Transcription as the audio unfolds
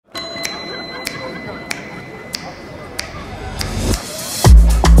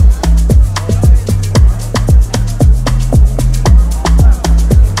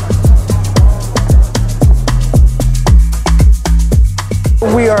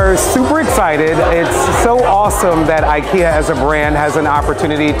are super excited. It's so awesome that IKEA as a brand has an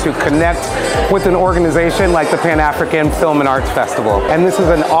opportunity to connect with an organization like the Pan-African Film and Arts Festival. And this is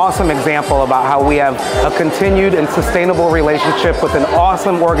an awesome example about how we have a continued and sustainable relationship with an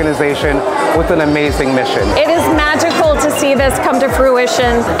awesome organization with an amazing mission. It is magical to see this come to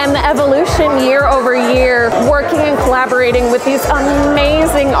fruition and the evolution year over year, working and collaborating with these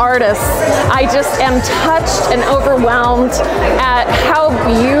amazing artists. I just am touched and overwhelmed at how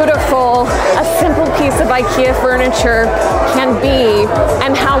beautiful a simple piece of IKEA furniture can be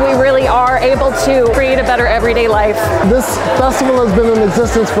and how we really are able to create a better everyday life. This festival has been in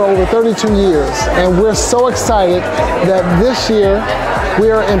existence for over 32 years, and we're so excited that this year we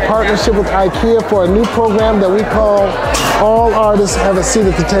are in partnership with IKEA for a new program that we call All Artists Have a Seat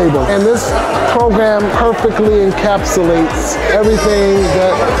at the Table. And this program perfectly encapsulates everything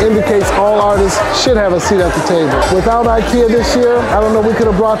that indicates all artists should have a seat at the table. Without IKEA this year, I don't know we could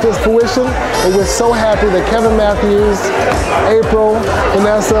have brought this fruition, but we're so happy that Kevin Matthews, April,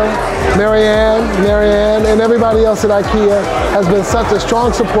 Vanessa, Marianne, and everybody else at IKEA has been such a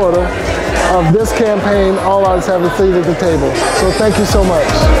strong supporter of this campaign, All Artists Have a Seat at the Table. So thank you so much.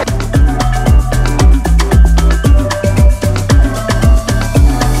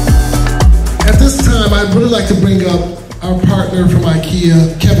 At this time, I'd really like to bring up our partner from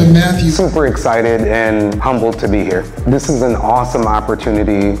IKEA, Kevin Matthews. Super excited and humbled to be here. This is an awesome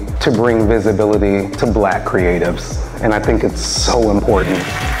opportunity to bring visibility to Black creatives, and I think it's so important.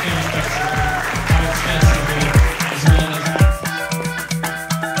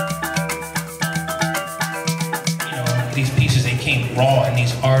 These pieces, they came raw, and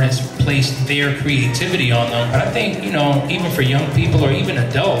these artists placed their creativity on them. But I think, even for young people or even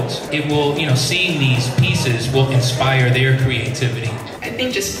adults, it will, seeing these pieces will inspire their creativity. I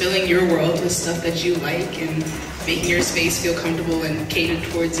think just filling your world with stuff that you like and making your space feel comfortable and catered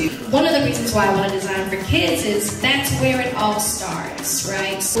towards you. One of the reasons why I want to design for kids is that's where it all starts,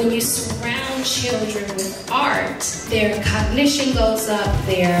 right? When you surround children with art, their cognition goes up,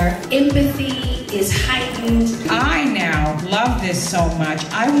 their empathy is heightened. I now love this so much.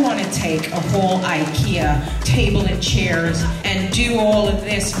 I want to take a whole IKEA table and chairs and do all of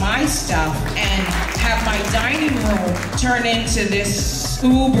this, my stuff, and have my dining room turn into this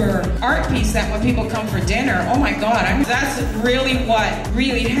uber art piece that when people come for dinner, oh my God, that's really what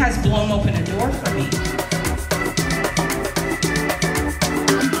really has blown open a door for me.